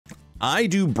I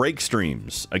do break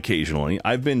streams occasionally.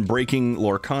 I've been breaking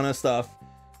Lorcana stuff,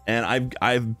 and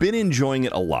I've been enjoying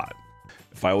it a lot.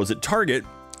 If I was at Target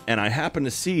and I happened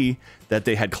to see that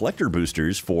they had collector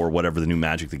boosters for whatever the new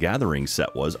Magic the Gathering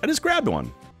set was, I just grabbed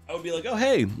one. I would be like, oh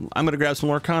hey, I'm gonna grab some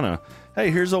Lorcana. Hey,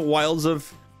 here's a Wilds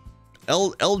of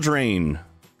Eldraine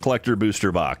collector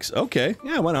booster box. Okay,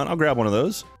 yeah, why not? I'll grab one of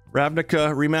those.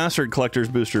 Ravnica Remastered collector's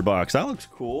booster box. That looks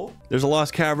cool. There's a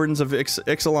Lost Caverns of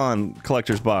Ixalan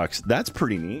collector's box. That's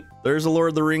pretty neat. There's a Lord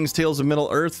of the Rings Tales of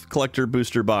Middle-earth collector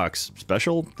booster box.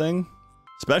 Special thing?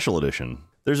 Special edition.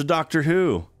 There's a Doctor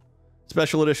Who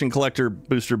special edition collector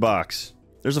booster box.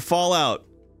 There's a Fallout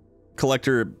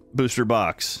collector booster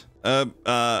box.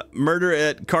 Murder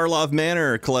at Karlov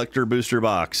Manor collector booster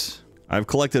box. I've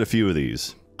collected a few of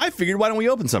these. I figured, why don't we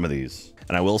open some of these?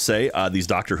 And I will say, these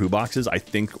Doctor Who boxes, I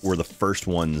think, were the first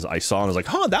ones I saw, and I was like,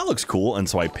 huh, that looks cool. And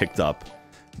so I picked up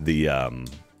the,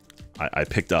 I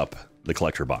picked up the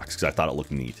collector box because I thought it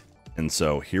looked neat. And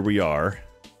so here we are.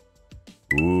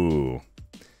 Ooh.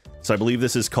 So I believe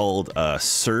this is called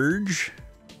Surge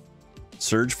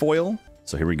foil.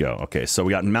 So here we go. Okay, so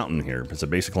we got Mountain here. It's a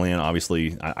basic land,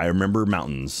 obviously. I remember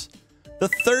mountains. The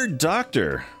Third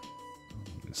Doctor.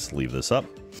 Let's leave this up.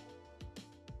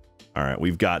 All right,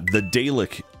 we've got the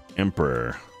Dalek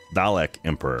Emperor.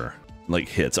 Like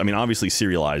hits. I mean, obviously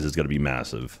serialized is going to be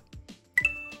massive.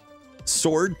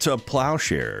 Sword to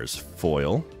Plowshares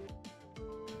foil.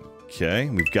 Okay,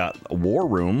 we've got a War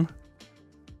Room.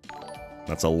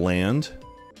 That's a land.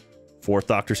 Fourth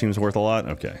Doctor seems worth a lot.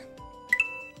 Okay.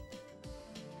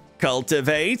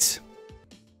 Cultivate.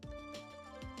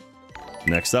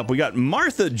 Next up, we got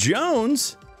Martha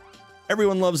Jones.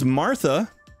 Everyone loves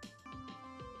Martha.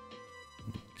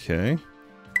 Okay.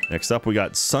 Next up, we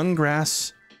got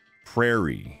Sungrass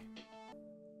Prairie.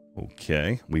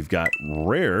 Okay. We've got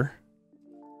Rare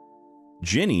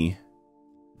Ginny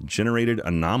Generated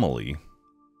Anomaly.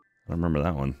 I remember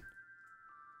that one.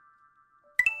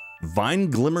 Vine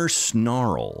Glimmer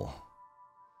Snarl.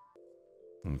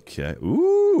 Okay.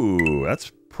 Ooh,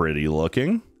 that's pretty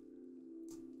looking.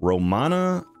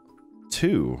 Romana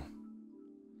 2.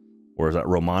 Or is that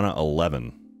Romana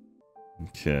 11?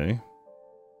 Okay.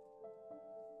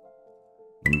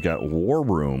 We've got War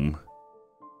Room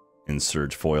in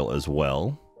Surge foil as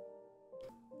well.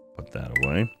 Put that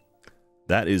away.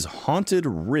 That is Haunted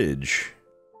Ridge.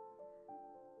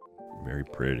 Very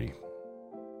pretty.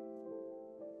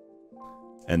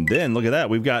 And then, look at that,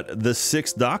 we've got the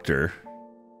Sixth Doctor.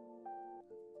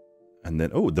 And then,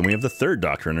 oh, then we have the Third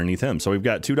Doctor underneath him. So we've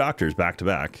got two Doctors back to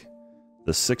back.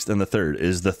 The Sixth and the Third.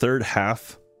 Is the Third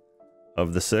half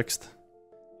of the Sixth?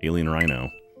 Alien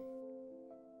Rhino.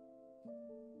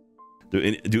 Do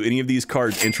any of these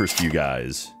cards interest you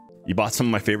guys? You bought some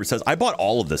of my favorite sets. I bought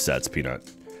all of the sets, Peanut.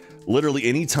 Literally,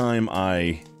 anytime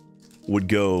I would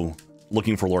go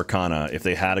looking for Lorcana, if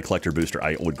they had a collector booster,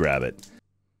 I would grab it.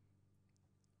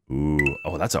 Ooh,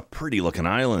 oh, that's a pretty looking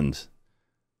island.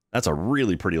 That's a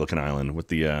really pretty looking island with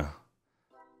the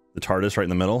TARDIS right in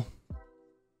the middle.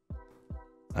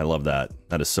 I love that.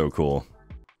 That is so cool.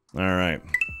 All right.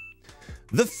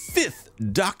 The Fifth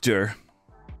Doctor.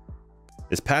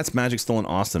 Is Pat's Magic still in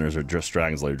Austin, or is it just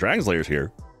Dragon's Lair? Dragon's Lair's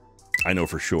here. I know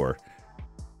for sure.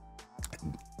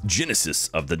 Genesis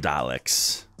of the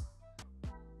Daleks.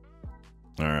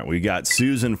 All right, we got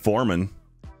Susan Foreman.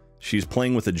 She's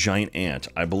playing with a giant ant.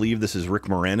 I believe this is Rick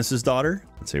Moranis' daughter.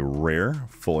 That's a rare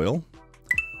foil.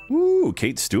 Ooh,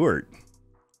 Kate Stewart.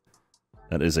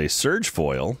 That is a Surge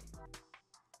foil.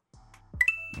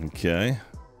 Okay.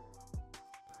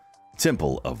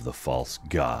 Temple of the False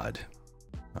God.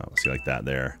 Oh, let's see, like that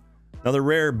there. Another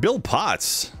rare, Bill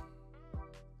Potts.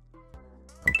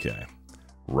 Okay.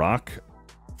 Rock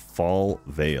Fall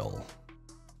Vale.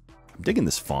 I'm digging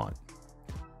this font.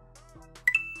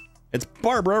 It's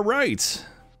Barbara Wright.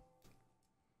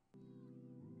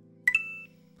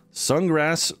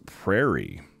 Sungrass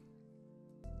Prairie.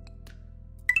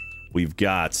 We've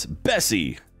got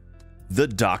Bessie, the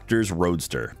Doctor's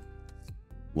Roadster.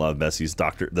 Love Bessie's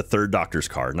Doctor, the Third Doctor's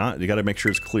card. You got to make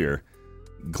sure it's clear.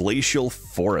 Glacial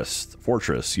Fortress,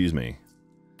 excuse me.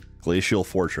 Glacial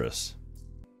Fortress.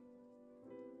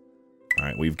 All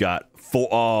right, we've got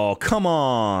oh, come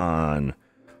on.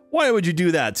 Why would you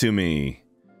do that to me?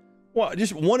 What,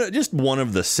 just one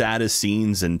of the saddest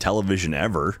scenes in television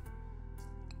ever.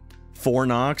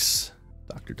 Fornox,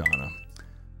 Dr. Donna.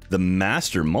 The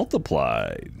Master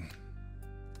Multiplied.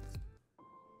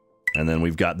 And then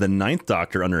we've got the Ninth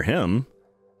Doctor under him.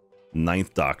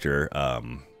 Ninth Doctor,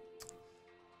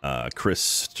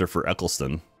 Christopher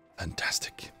Eccleston.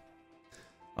 Fantastic.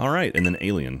 All right, and then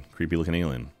Alien. Creepy looking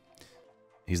alien.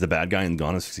 He's the bad guy in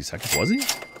Gone in 60 Seconds, was he?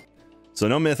 So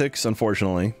no mythics,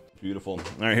 unfortunately. Beautiful.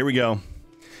 All right, here we go.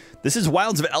 This is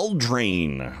Wilds of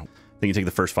Eldraine. I think you take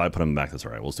the first 5, put them back. That's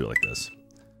all right. We'll just do it like this.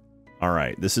 All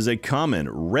right, this is a common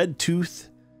red tooth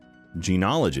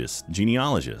genealogist.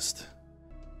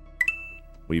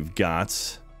 We've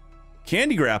got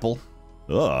Candy Grapple.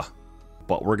 Ugh.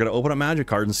 But we're gonna open up magic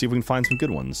cards and see if we can find some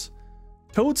good ones.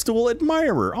 Toadstool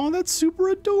Admirer. Oh, that's super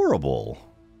adorable.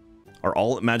 Are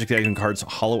all Magic the Gathering cards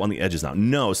hollow on the edges now?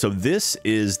 No. So this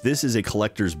is a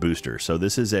collector's booster. So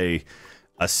this is a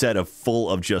set of full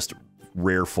of just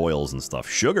rare foils and stuff.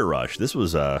 Sugar Rush. This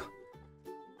is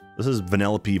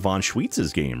Vanellope von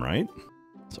Schweetz's game, right?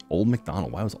 It's Old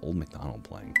MacDonald. Why was Old MacDonald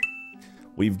playing?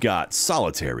 We've got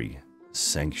Solitary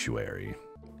Sanctuary.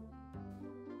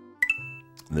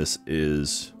 This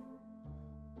is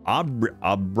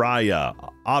Abraya,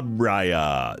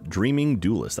 Dreaming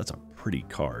Duelist. That's a pretty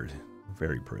card.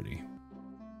 Very pretty.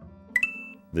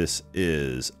 This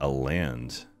is a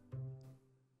land.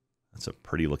 That's a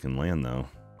pretty looking land, though.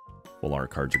 Full art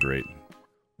cards are great.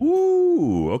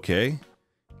 Ooh, okay.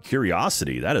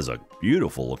 Curiosity. That is a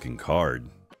beautiful looking card.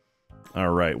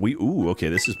 All right. Ooh, okay.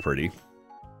 This is pretty.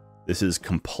 This is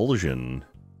Compulsion.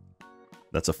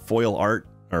 That's a foil art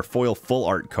or foil full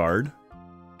art card.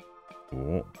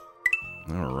 Oh.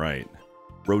 All right.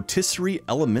 Rotisserie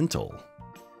Elemental.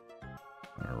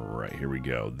 All right, here we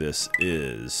go. This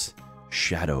is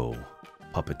Shadow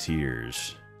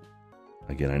Puppeteers.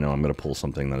 Again, I know I'm going to pull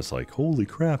something that is like, holy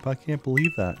crap, I can't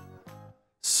believe that.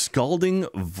 Scalding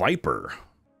Viper.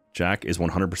 Jack is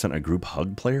 100% a group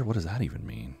hug player? What does that even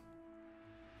mean?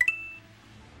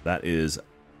 That is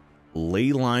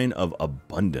Leyline of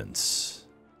Abundance.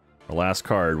 Our last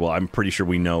card, well, I'm pretty sure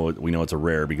we know it's a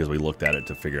rare because we looked at it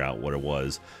to figure out what it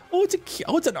was. Oh, it's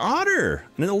an otter,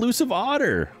 an elusive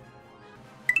otter.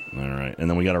 All right, and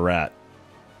then we got a rat.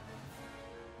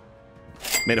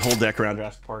 Made a whole deck around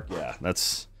Jurassic Park. Yeah,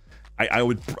 that's. I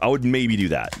would maybe do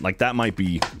that. Like that might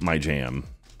be my jam.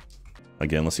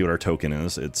 Again, let's see what our token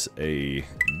is. It's a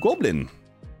goblin.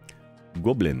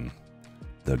 Goblin.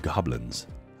 The goblins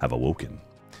have awoken.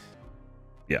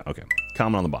 Yeah. Okay.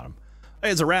 Comment on the bottom.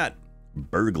 Hey, it's a rat.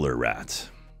 Burglar rat.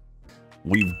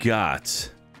 We've got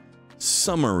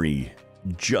Summary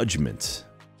Judgment.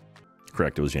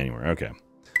 Correct. It was January. Okay.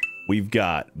 We've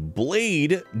got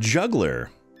Blade Juggler.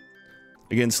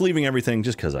 Again, sleeving everything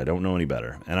just because I don't know any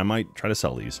better. And I might try to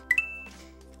sell these.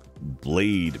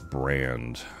 Blade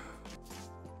Brand.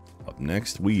 Up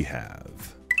next, we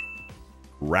have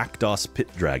Rakdos Pit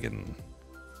Dragon.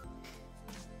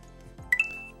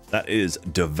 That is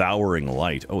Devouring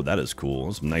Light. Oh, that is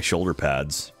cool. Some nice shoulder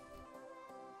pads.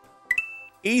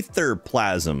 Aether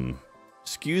Plasm.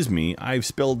 Excuse me, I've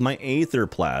spilled my Aether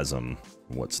Plasm.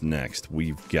 What's next?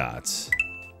 We've got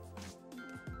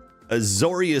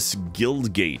Azorius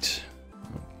Guildgate.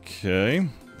 Okay.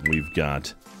 We've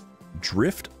got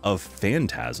Drift of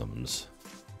Phantasms.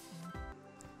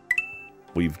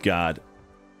 We've got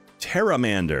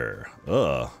Terramander.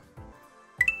 Ugh.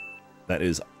 That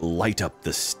is Light Up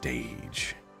the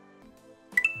Stage.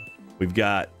 We've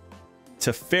got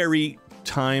Teferi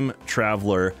Time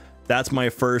Traveler. That's my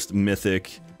first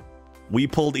mythic. We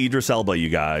pulled Idris Elba, you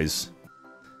guys.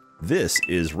 This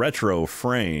is Retro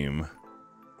Frame.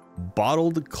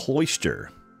 Bottled Cloister.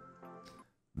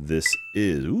 This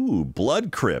is, ooh,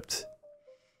 Blood Crypt.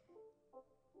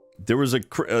 There was a,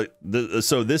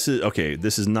 so this is, okay,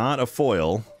 this is not a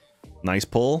foil. Nice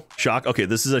pull. Shock, okay,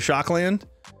 this is a Shockland.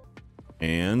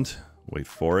 And, wait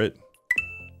for it.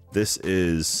 This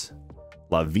is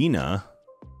Lavina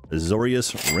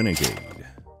Azorius Renegade.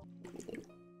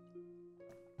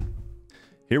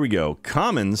 Here we go.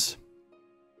 Commons.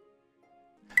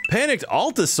 Panicked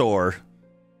Altasaur.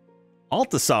 Have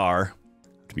to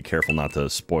be careful not to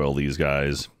spoil these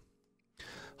guys.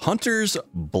 Hunter's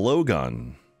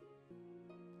Blowgun.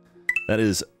 That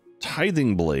is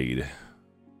Tithing Blade.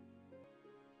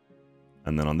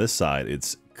 And then on this side,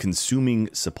 it's Consuming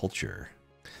Sepulture.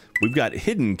 We've got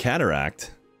Hidden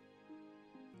Cataract.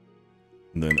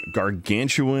 And then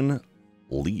Gargantuan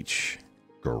Leech.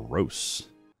 Gross.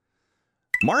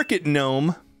 Market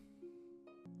Gnome.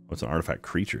 What's an artifact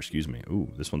creature? Excuse me. Ooh,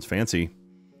 this one's fancy.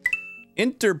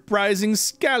 Enterprising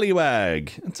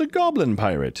Scallywag. It's a goblin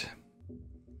pirate.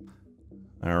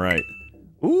 All right.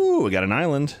 Ooh, we got an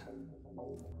island.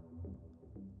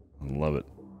 Love it.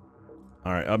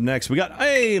 All right, up next, we got,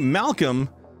 hey, Malcolm,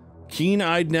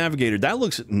 Keen-Eyed Navigator. That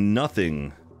looks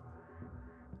nothing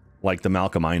like the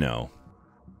Malcolm I know.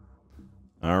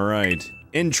 All right.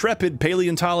 Intrepid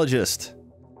Paleontologist.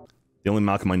 The only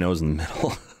Malcolm I know is in the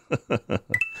middle.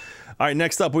 All right,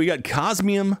 next up, we got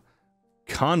Cosmium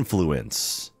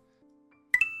Confluence.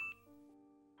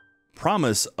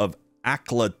 Promise of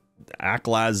Aklazats.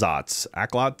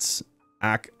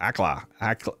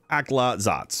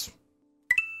 Aklazats.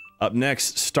 Up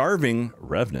next, Starving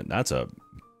Revenant. That's a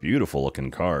beautiful looking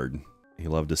card. You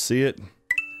love to see it.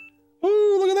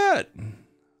 Ooh, look at that.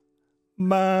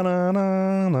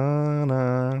 Ba-na-na-na-na.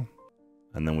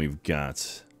 And then we've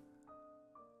got...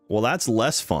 Well, that's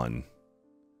less fun.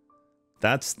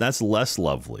 That's less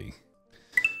lovely.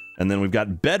 And then we've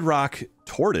got Bedrock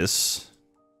Tortoise.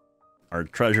 Our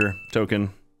treasure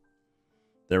token.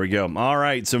 There we go. All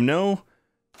right, so no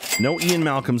Ian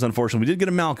Malcolms, unfortunately. We did get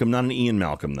a Malcolm, not an Ian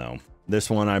Malcolm, though. This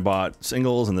one I bought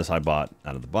singles, and this I bought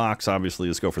out of the box, obviously.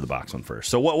 Let's go for the box one first.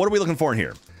 So what are we looking for in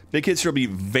here? Big hits will be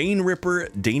Vein Ripper,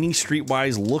 Danny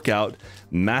Streetwise, Lookout,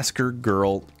 Masker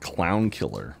Girl, Clown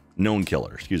Killer. Known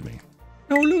Killer, excuse me.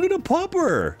 Oh, look at the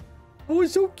pupper. Oh,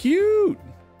 it's so cute.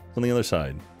 It's on the other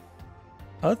side.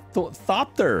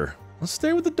 Thopter. Let's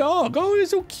stay with the dog. Oh, it's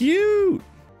so cute.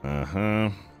 Uh-huh.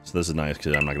 So this is nice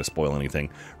because I'm not going to spoil anything.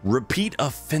 Repeat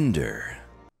Offender.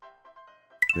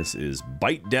 This is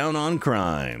Bite Down on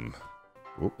Crime.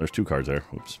 Oh, there's 2 cards there.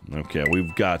 Oops. Okay,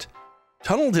 we've got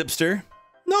Tunnel Tipster.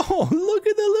 No, look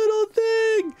at the little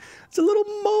thing. It's a little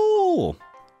mole.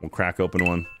 We'll crack open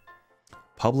one.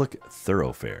 Public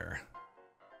Thoroughfare.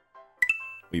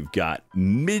 We've got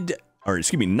Night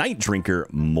Drinker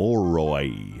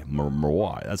Moroi.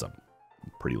 That's a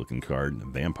pretty looking card.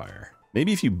 Vampire.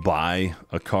 Maybe if you buy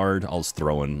a card, I'll just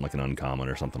throw in like an uncommon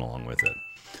or something along with it.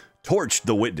 Torch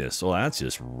the Witness. Well, that's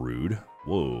just rude.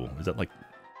 Whoa. Is that like...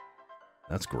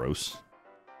 That's gross.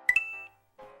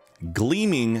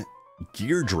 Gleaming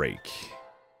Gear Drake.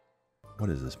 What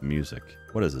is this music?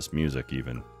 What is this music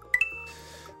even?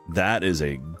 That is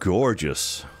a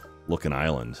gorgeous looking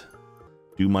island.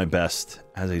 Do my best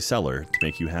as a seller to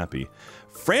make you happy.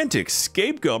 Frantic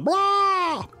Scapegoat.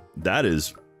 Blah! That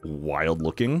is wild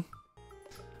looking.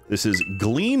 This is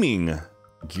Gleaming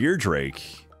Gear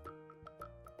Drake.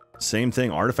 Same thing,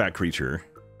 artifact creature.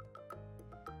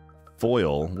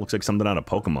 Foil, looks like something out of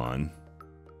Pokemon.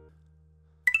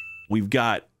 We've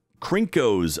got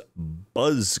Krinko's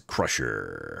Buzz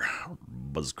Crusher.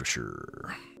 Buzz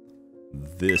Crusher.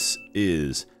 This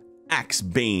is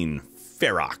Axebane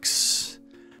Ferox.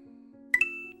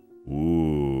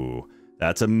 Ooh,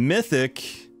 that's a mythic.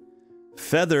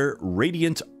 Feather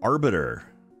Radiant Arbiter.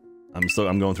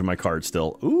 I'm going through my cards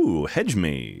still. Ooh, Hedge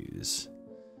Maze.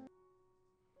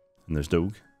 And there's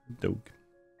Doge.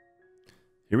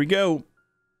 Here we go.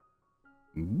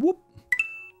 Whoop.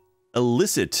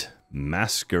 Illicit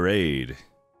Masquerade.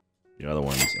 The other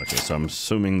ones. Okay, so I'm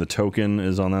assuming the token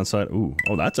is on that side. Ooh,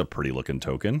 oh, that's a pretty looking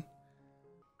token.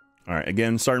 All right,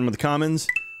 again, starting with the commons,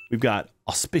 we've got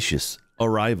Auspicious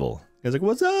Arrival. Guys, like,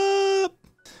 what's up?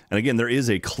 And again, there is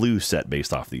a clue set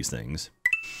based off these things.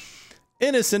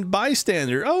 Innocent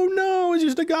Bystander. Oh no, it's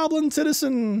just a goblin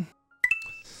citizen.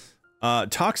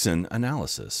 Toxin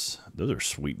Analysis. Those are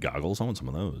sweet goggles. I want some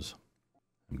of those.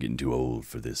 I'm getting too old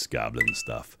for this goblin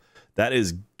stuff. That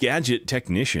is Gadget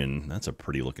Technician. That's a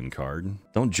pretty looking card.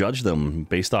 Don't judge them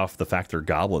based off the fact they're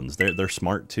goblins. They're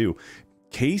smart too.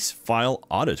 Case File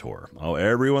Auditor. Oh,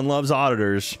 everyone loves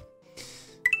auditors.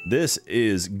 This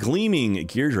is Gleaming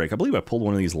Gear Drake. I believe I pulled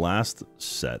one of these last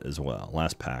set as well.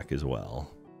 Last pack as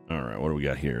well. All right, what do we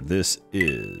got here? This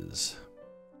is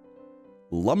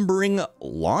Lumbering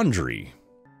Laundry.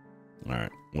 All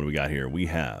right, what do we got here? We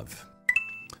have...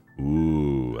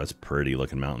 Ooh, that's a pretty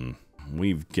looking mountain.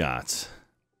 We've got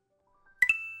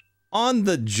On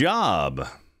the Job.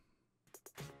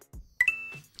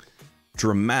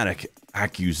 Dramatic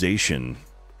Accusation.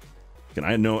 And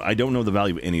I don't know the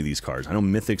value of any of these cards. I know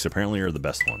mythics apparently are the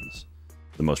best ones,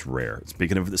 the most rare.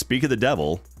 Speak of the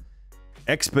devil,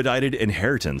 Expedited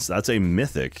Inheritance. That's a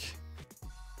mythic.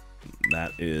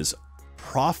 That is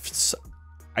Proft's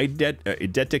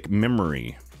Eidetic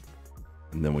Memory.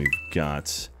 And then we've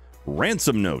got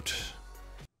Ransom Note.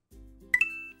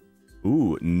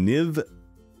 Ooh, Niv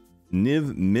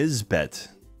Mizet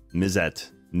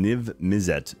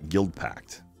Guild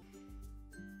Pact.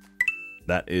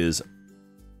 That is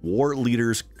War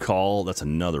Leader's Call. That's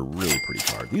another really pretty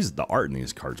card. The art in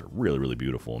these cards are really, really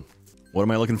beautiful. What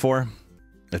am I looking for?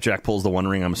 If Jack pulls the One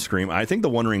Ring, I'm screaming. I think the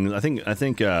One Ring, I think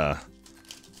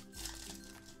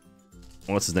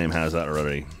what's his name has that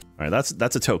already. All right,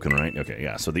 that's a token, right? Okay,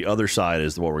 yeah. So the other side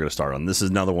is what we're gonna start on. This is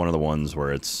another one of the ones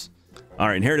where it's, all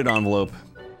right, inherited envelope.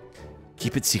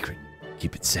 Keep it secret.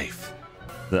 Keep it safe.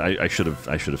 I should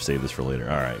have saved this for later.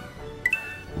 All right.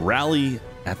 Rally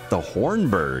at the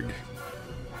Hornburg.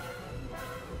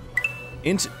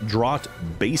 Int Draught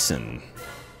Basin.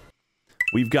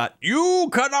 We've got You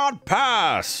Cannot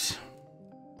Pass.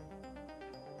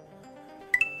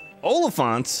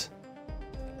 Oliphant.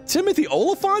 Timothy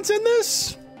Oliphant's in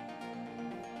this?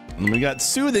 And we got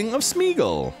Soothing of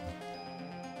Smeagol.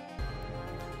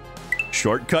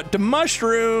 Shortcut to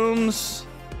Mushrooms.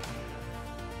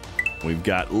 We've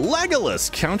got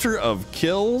Legolas, Counter of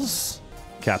Kills,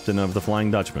 Captain of the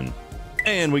Flying Dutchman.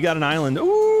 And we got an island.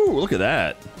 Ooh, look at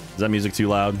that. Is that music too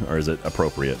loud or is it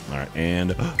appropriate? All right,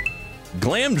 and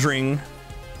Glamdring,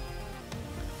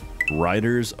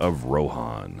 Riders of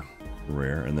Rohan.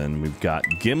 Rare, and then we've got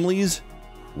Gimli's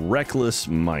Reckless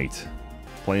Might.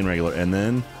 Plain regular, and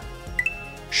then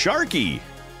Sharky,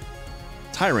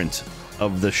 Tyrant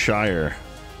of the Shire.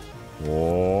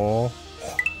 Whoa.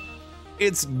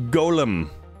 It's Golem,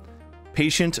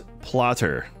 Patient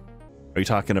Plotter. Are you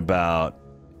talking about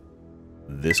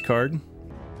this card?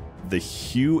 The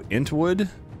Hugh Intwood?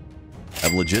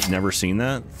 I've legit never seen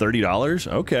that.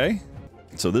 $30? Okay.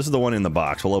 So this is the one in the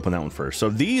box. We'll open that one first. So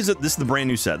this is the brand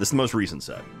new set. This is the most recent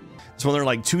set. It's one of their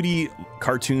like 2D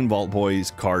cartoon Vault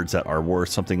Boys cards that are worth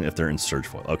something if they're in Surge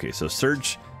foil. Okay, so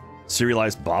Surge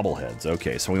serialized bobbleheads.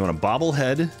 Okay, so we want a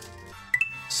bobblehead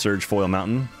Surge foil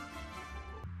mountain.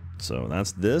 So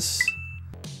that's this.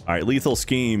 All right, Lethal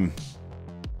Scheme.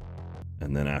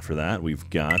 And then after that, we've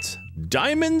got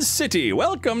Diamond City.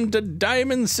 Welcome to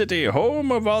Diamond City,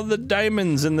 home of all the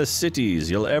diamonds in the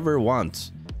cities you'll ever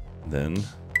want. Then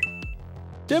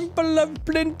Temple of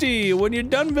Plenty. When you're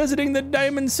done visiting the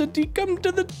Diamond City, come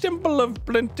to the Temple of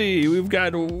Plenty. We've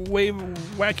got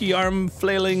wacky arm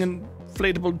flailing and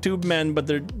inflatable tube men, but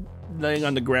they're laying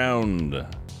on the ground.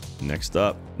 Next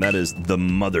up, that is the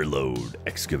Motherlode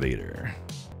Excavator.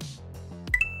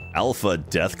 Alpha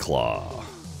Deathclaw.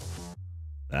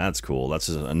 That's cool. That's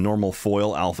a normal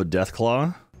foil Alpha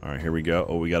Deathclaw. All right, here we go.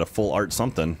 Oh, we got a full art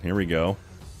something. Here we go.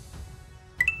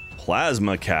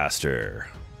 Plasma Caster.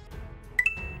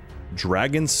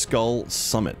 Dragon Skull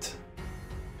Summit.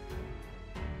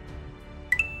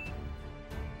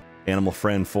 Animal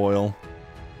Friend foil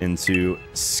into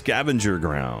Scavenger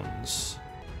Grounds.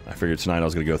 I figured tonight I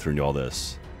was going to go through and do all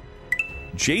this.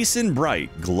 Jason Bright,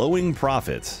 Glowing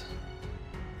Prophet.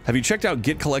 Have you checked out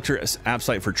Get Collector app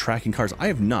site for tracking cards? I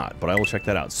have not, but I will check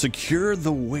that out. Secure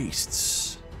the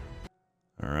Wastes.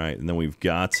 All right, and then we've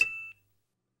got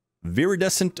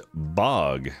Viridescent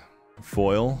Bog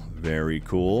foil. Very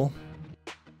cool.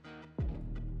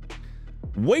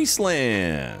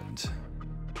 Wasteland.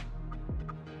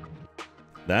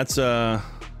 That's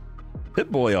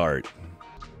Pip-Boy art.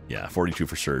 Yeah, 42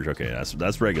 for Surge. Okay,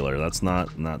 that's regular. That's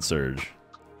not Surge.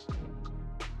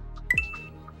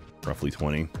 Roughly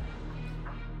 20.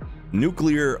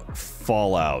 Nuclear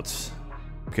Fallout.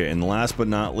 Okay, and last but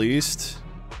not least,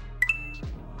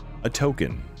 a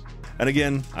token. And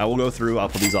again, I will go through. I'll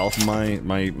put these all from my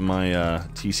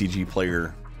TCG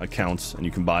player accounts, and you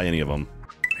can buy any of them.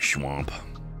 Schwamp.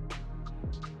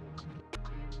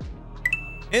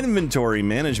 Inventory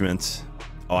management.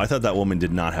 Oh, I thought that woman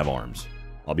did not have arms.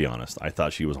 I'll be honest. I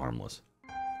thought she was harmless.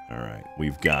 All right,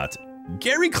 we've got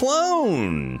Gary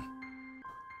Clone.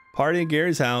 Party at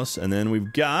Gary's house, and then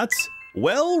we've got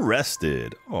Well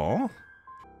Rested. Aw.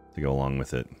 To go along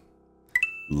with it.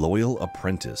 Loyal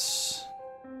Apprentice.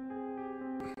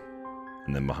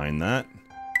 And then behind that,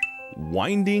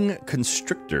 Winding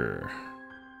Constrictor.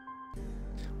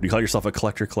 Would you call yourself a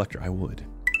collector? I would.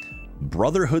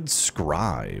 Brotherhood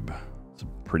Scribe. It's a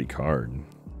pretty card.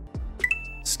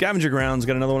 Scavenger Grounds,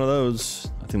 got another one of those.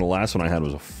 I think the last one I had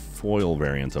was a foil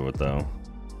variant of it, though.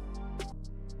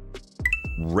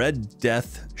 Red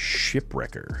Death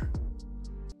Shipwrecker.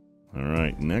 All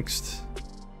right, next.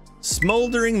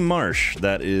 Smoldering Marsh.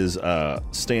 That is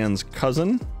Stan's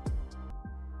cousin.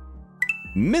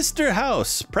 Mr.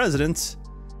 House, President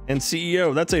and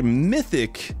CEO. That's a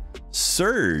mythic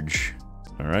Surge.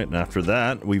 All right, and after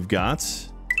that, we've got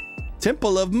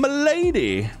Temple of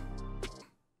Milady.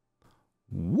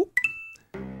 Whoop.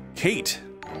 Kate.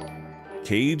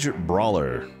 Cage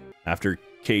Brawler. After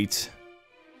Kate,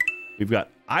 we've got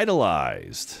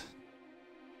Idolized.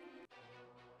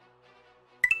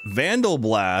 Vandal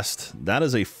Blast. That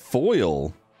is a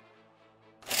foil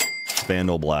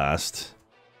Vandal Blast.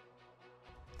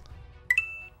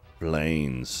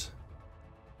 Planes.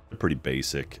 They're pretty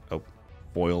basic. Oh,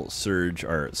 foil Surge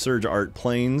Art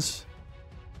Planes.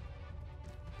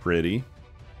 Pretty.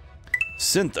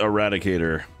 Synth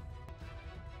Eradicator.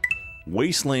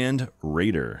 Wasteland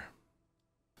Raider.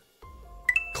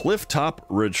 Clifftop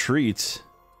Retreat.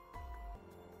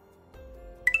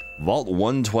 Vault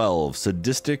 112,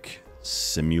 Sadistic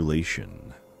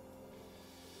Simulation.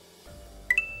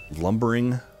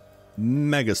 Lumbering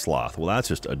Mega Sloth. Well, that's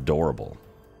just adorable.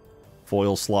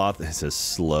 Foil Sloth. It says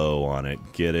slow on it.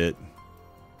 Get it?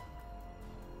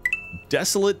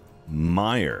 Desolate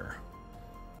Mire.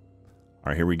 All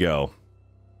right, here we go.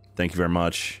 Thank you very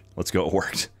much. Let's go. It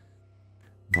worked.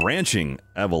 Branching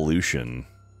Evolution.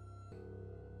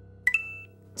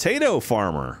 Tato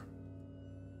Farmer.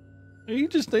 He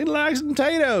likes some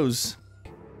potatoes.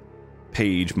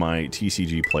 Page, my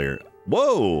TCG player.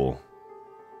 Whoa.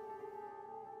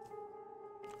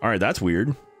 All right, that's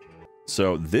weird.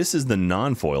 So this is the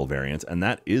non-foil variant, and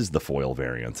that is the foil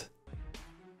variant.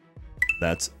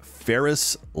 That's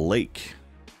Ferris Lake.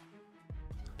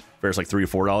 Ferris like $3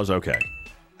 to $4. Okay.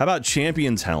 How about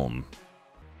Champion's Helm?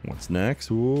 What's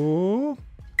next? Whoa.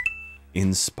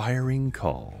 Inspiring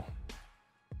Call.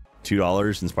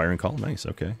 $2 Inspiring Call. Nice.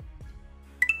 Okay.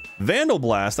 Vandal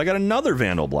Blast. I got another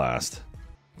Vandal Blast.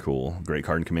 Cool. Great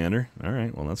card and commander. All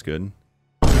right. Well, that's good.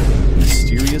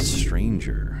 Mysterious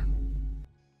Stranger.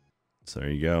 So there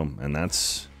you go. And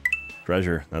that's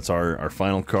treasure. That's our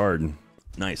final card.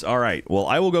 Nice. All right. Well,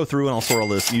 I will go through and I'll sort all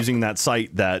this using that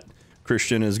site that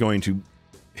Christian is going to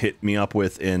hit me up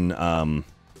with in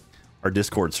our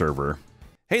Discord server.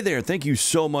 Hey there, thank you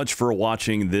so much for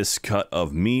watching this cut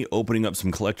of me opening up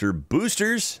some collector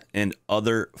boosters and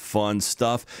other fun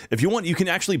stuff. If you want, you can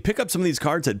actually pick up some of these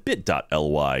cards at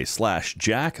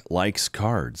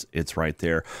bit.ly/JackLikesCards. It's right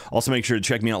there. Also, make sure to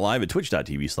check me out live at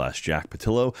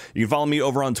twitch.tv/JackPattillo. You can follow me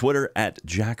over on Twitter at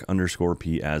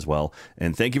Jack_P as well.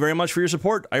 And thank you very much for your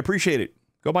support. I appreciate it.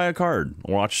 Go buy a card,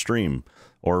 or watch stream,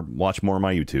 or watch more of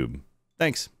my YouTube.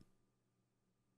 Thanks.